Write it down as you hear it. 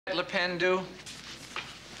Le Pen do?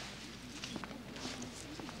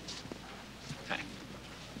 Thanks.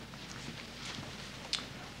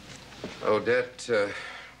 Odette,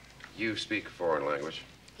 you speak a foreign language?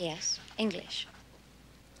 Yes, English.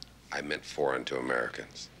 I meant foreign to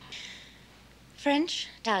Americans. French,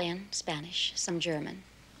 Italian, Spanish, some German,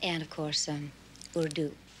 and of course,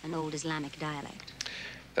 Urdu, an old Islamic dialect.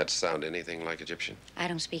 That sound anything like Egyptian? I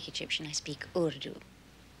don't speak Egyptian, I speak Urdu,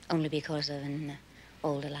 only because of an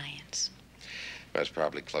old alliance. That's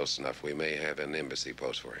probably close enough. We may have an embassy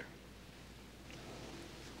post for you.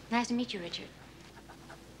 Nice to meet you, Richard.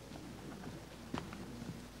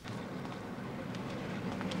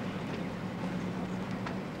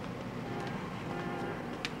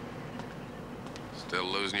 Still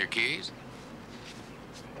losing your keys?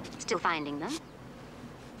 Still finding them?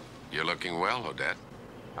 You're looking well, Odette.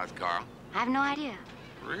 How's Carl? I have no idea.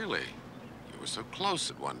 Really? You were so close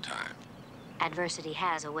at one time. Adversity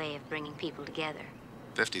has a way of bringing people together.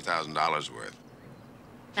 $50,000 worth.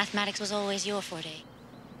 Mathematics was always your forte.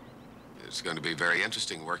 It's going to be very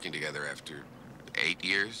interesting working together after 8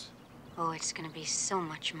 years. Oh, it's going to be so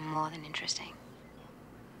much more than interesting.